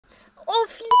Oh,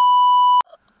 fill...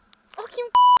 Oh, quin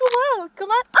p***o mal! Que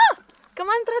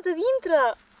m'ha entrat a dintre!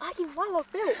 Ai, quin mal al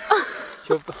peu!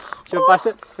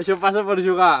 Això passa per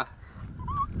jugar.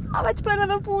 Ah, vaig plena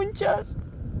de punxes!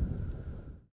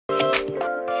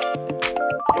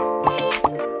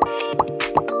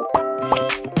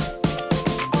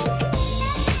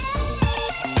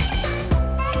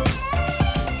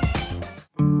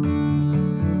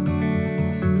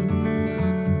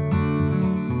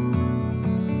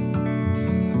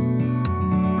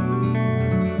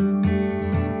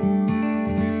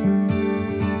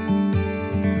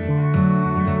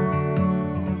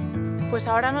 Pues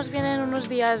ahora nos vienen unos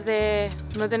días de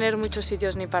no tener muchos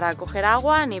sitios ni para coger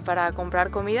agua ni para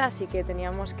comprar comida, así que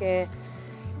teníamos que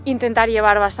intentar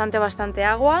llevar bastante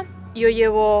agua. Yo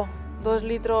llevo 2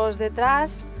 litros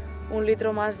detrás, 1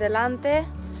 litro más delante,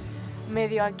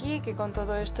 medio aquí, que con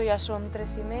todo esto ya son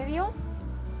 3,5.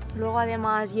 Luego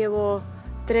además llevo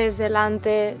 3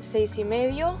 delante,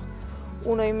 6,5,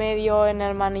 1,5 en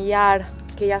el manillar,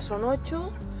 que ya son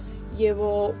 8.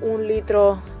 Llevo 1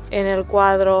 litro en el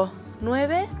cuadro,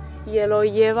 9, y él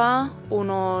hoy lleva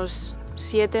unos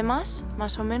 7 más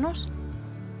o menos.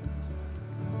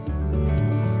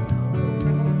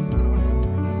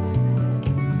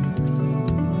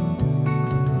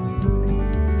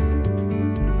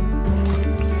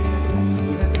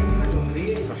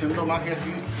 Haciendo magia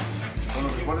aquí, con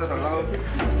los guardias al lado.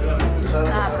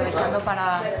 Aprovechando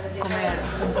para comer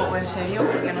un poco en serio,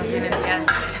 porque nos vienen días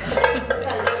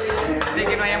de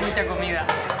que no haya mucha comida.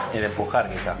 Y de empujar,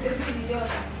 quizá.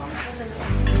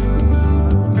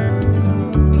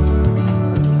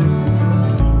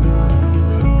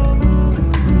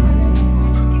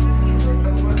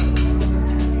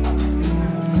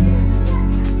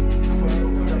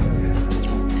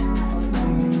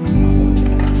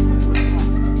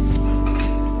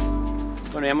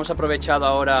 Bueno, ya hemos aprovechado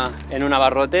ahora en un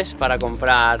abarrotes para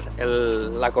comprar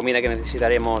la comida que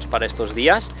necesitaremos para estos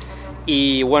días.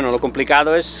 Y bueno, lo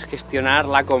complicado es gestionar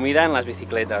la comida en las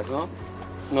bicicletas, ¿no?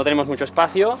 No tenemos mucho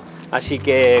espacio, así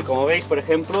que como veis, por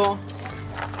ejemplo,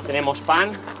 tenemos pan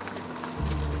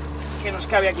que nos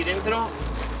cabe aquí dentro,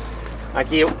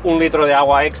 aquí 1 litro de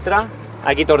agua extra,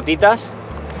 aquí tortitas,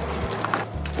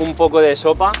 un poco de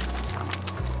sopa,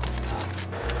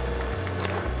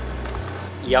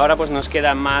 y ahora pues nos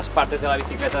quedan más partes de la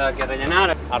bicicleta que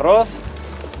rellenar: arroz,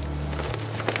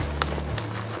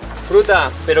 fruta,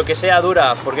 pero que sea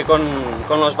dura, porque con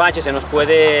los baches se nos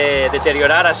puede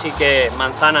deteriorar, así que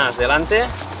manzanas delante,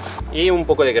 y un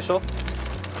poco de queso.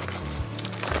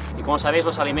 Y como sabéis,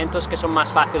 los alimentos que son más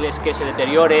fáciles que se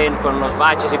deterioren con los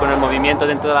baches y con el movimiento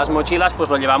dentro de las mochilas, pues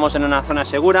lo llevamos en una zona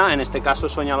segura. En este caso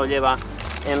Sonia lo lleva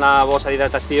en la bolsa de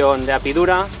hidratación de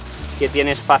Apidura, que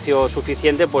tiene espacio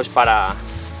suficiente pues para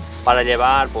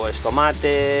llevar pues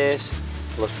tomates,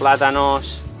 los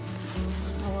plátanos,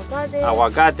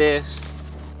 aguacates.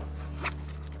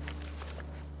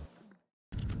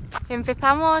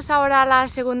 Empezamos ahora la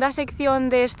segunda sección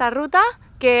de esta ruta,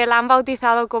 que la han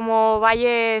bautizado como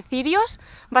Valle Cirios,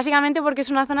 básicamente porque es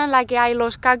una zona en la que hay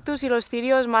los cactus y los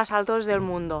cirios más altos del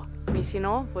mundo. Y si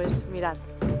no, pues mirad.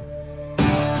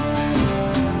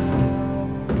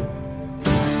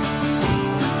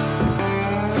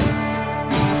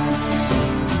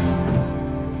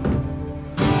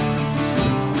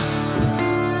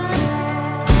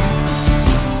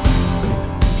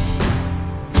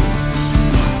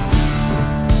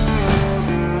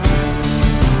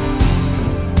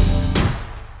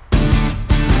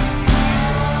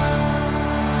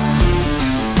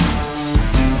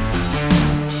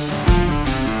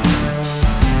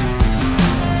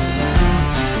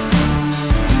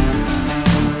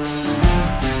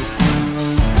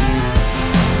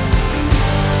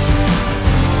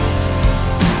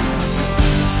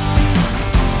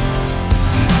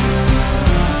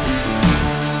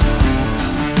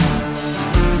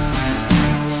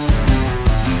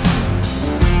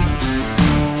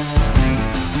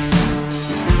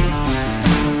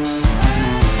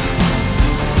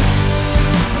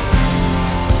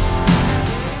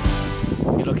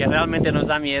 Que realmente nos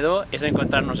da miedo es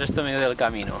encontrarnos esto en medio del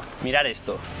camino. Mirad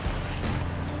esto.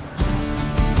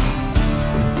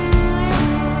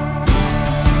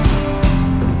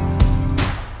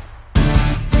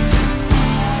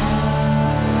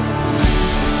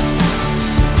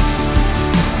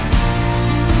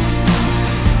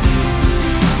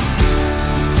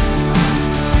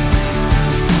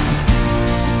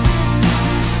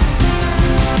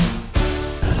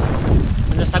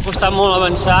 Ens està costant molt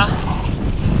avançar.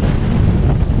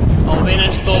 El vent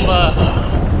ens tomba.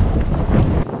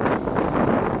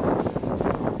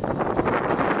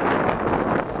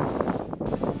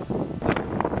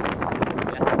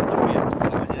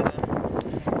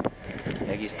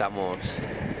 estamos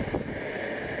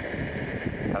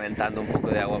calentando un poco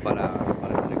de agua para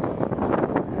el rico.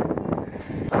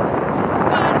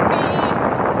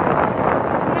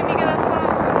 Una mica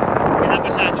d'asfalt. Què t'ha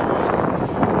passat?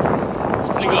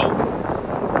 Explica-ho.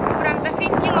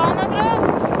 45 quilòmetres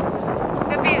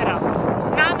de pedra.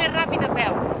 S'anava més ràpid a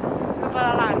peu que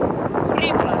pedalant.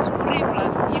 Horribles,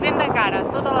 horribles. I vent de cara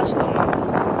tota l'estona.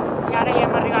 I ara ja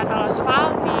hem arribat a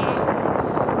l'asfalt i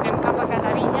anem cap a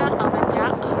Catavinya a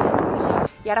menjar.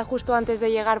 Y ahora justo antes de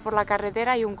llegar por la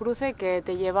carretera hay un cruce que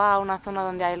te lleva a una zona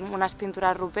donde hay unas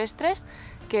pinturas rupestres,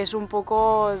 que es un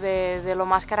poco de lo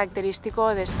más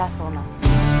característico de esta zona.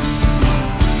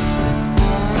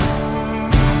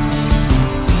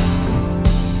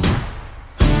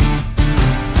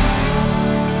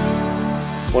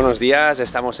 Buenos días,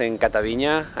 estamos en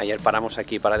Catavinya. Ayer paramos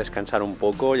aquí para descansar un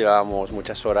poco, llevábamos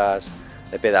muchas horas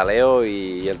de pedaleo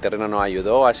y el terreno nos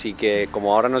ayudó, así que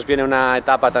como ahora nos viene una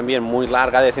etapa también muy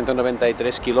larga de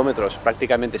 193 kilómetros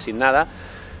prácticamente sin nada,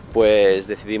 pues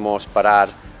decidimos parar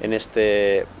en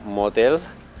este motel.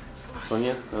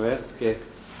 Sonia, a ver, ¿qué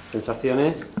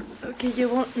sensaciones? Aquí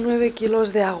llevo 9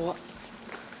 kilos de agua.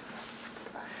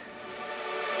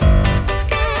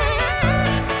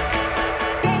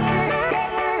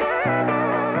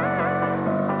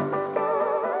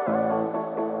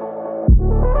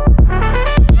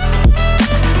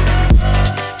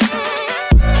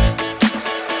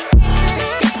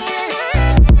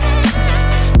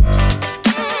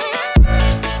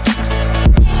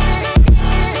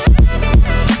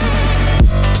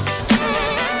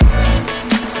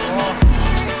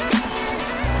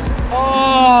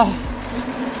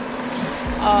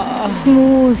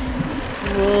 Smooth.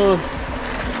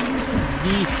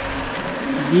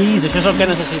 Guis, això és el que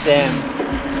necessitem.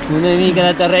 Una mica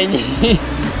de terreny.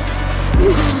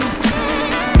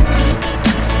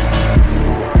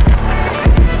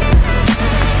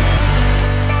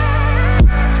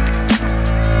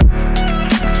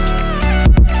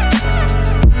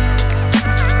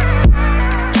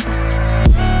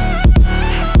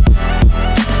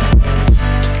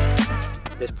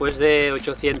 Después de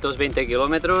 820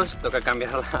 kilómetros toca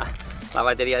cambiar la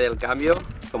batería del cambio.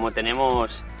 Como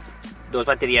tenemos dos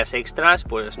baterías extras,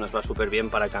 pues nos va súper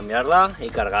bien para cambiarla y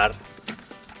cargar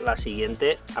la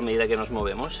siguiente a medida que nos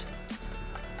movemos.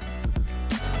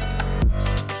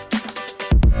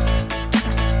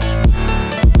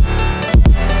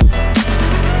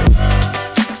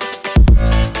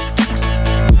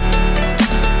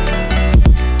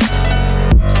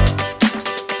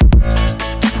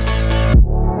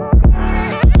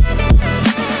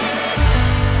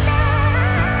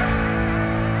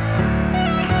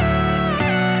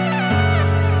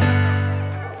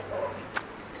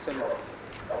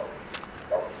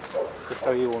 Está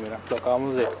vivo, mira, lo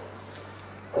acabamos de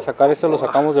sacar, esto lo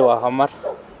sacamos de bajamar.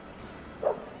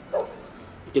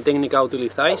 ¿Qué técnica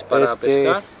utilizáis para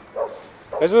pescar?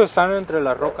 Esos están entre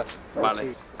las rocas. Vale.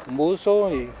 Sí. Un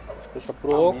buzo y pues a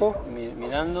puro ojo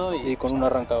mirando y con un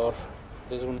arrancador.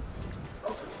 Es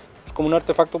como un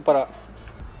artefacto para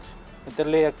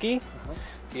meterle aquí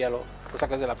y ya lo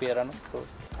sacas de la piedra, ¿no?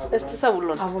 Este es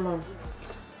abulón. Abulón.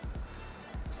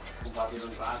 Compartir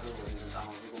un rato, pues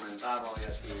intentamos documentarlo y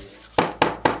así.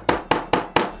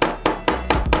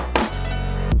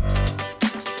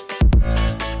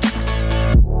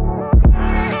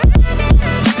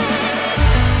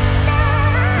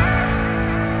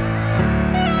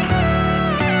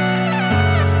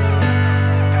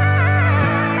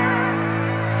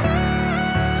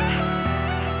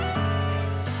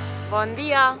 Buen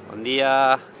día. Buen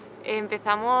día.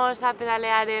 Empezamos a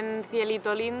pedalear en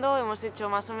cielito lindo, hemos hecho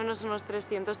más o menos unos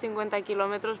 350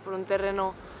 kilómetros por un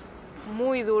terreno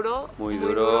muy duro,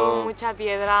 mucha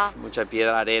piedra,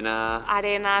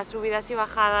 arena, subidas y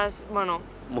bajadas, bueno,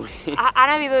 han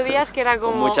habido días que era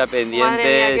como, mucha pendiente, madre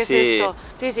mía, ¿qué es sí. esto?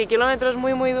 Sí, kilómetros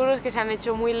muy duros que se han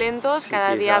hecho muy lentos, sí,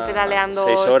 cada día pedaleando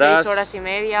 6 horas y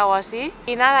media o así.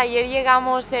 Y nada, ayer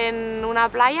llegamos en una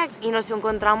playa y nos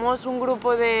encontramos un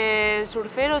grupo de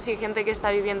surferos y gente que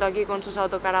está viviendo aquí con sus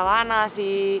autocaravanas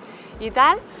y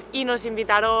tal, y nos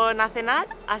invitaron a cenar,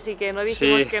 así que no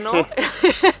dijimos que no.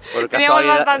 Teníamos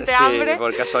bastante hambre.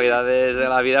 Por casualidades de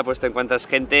la vida, pues te encuentras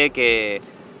gente que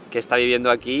está viviendo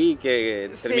aquí,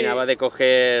 que terminaba de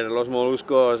coger los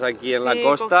moluscos aquí en la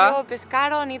costa.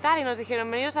 Pescaron y tal, y nos dijeron,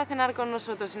 veniros a cenar con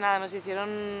nosotros, y nada, nos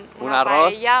hicieron un arroz,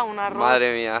 paella, un arroz,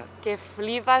 madre mía, que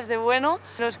flipas de bueno.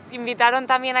 Nos invitaron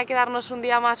también a quedarnos un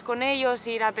día más con ellos,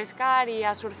 ir a pescar y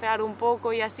a surfear un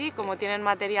poco y así, como tienen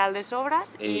material de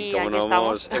sobras, y como aquí no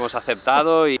estamos. hemos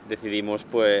aceptado y decidimos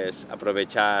pues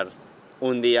aprovechar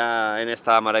un día en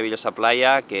esta maravillosa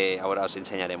playa que ahora os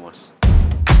enseñaremos.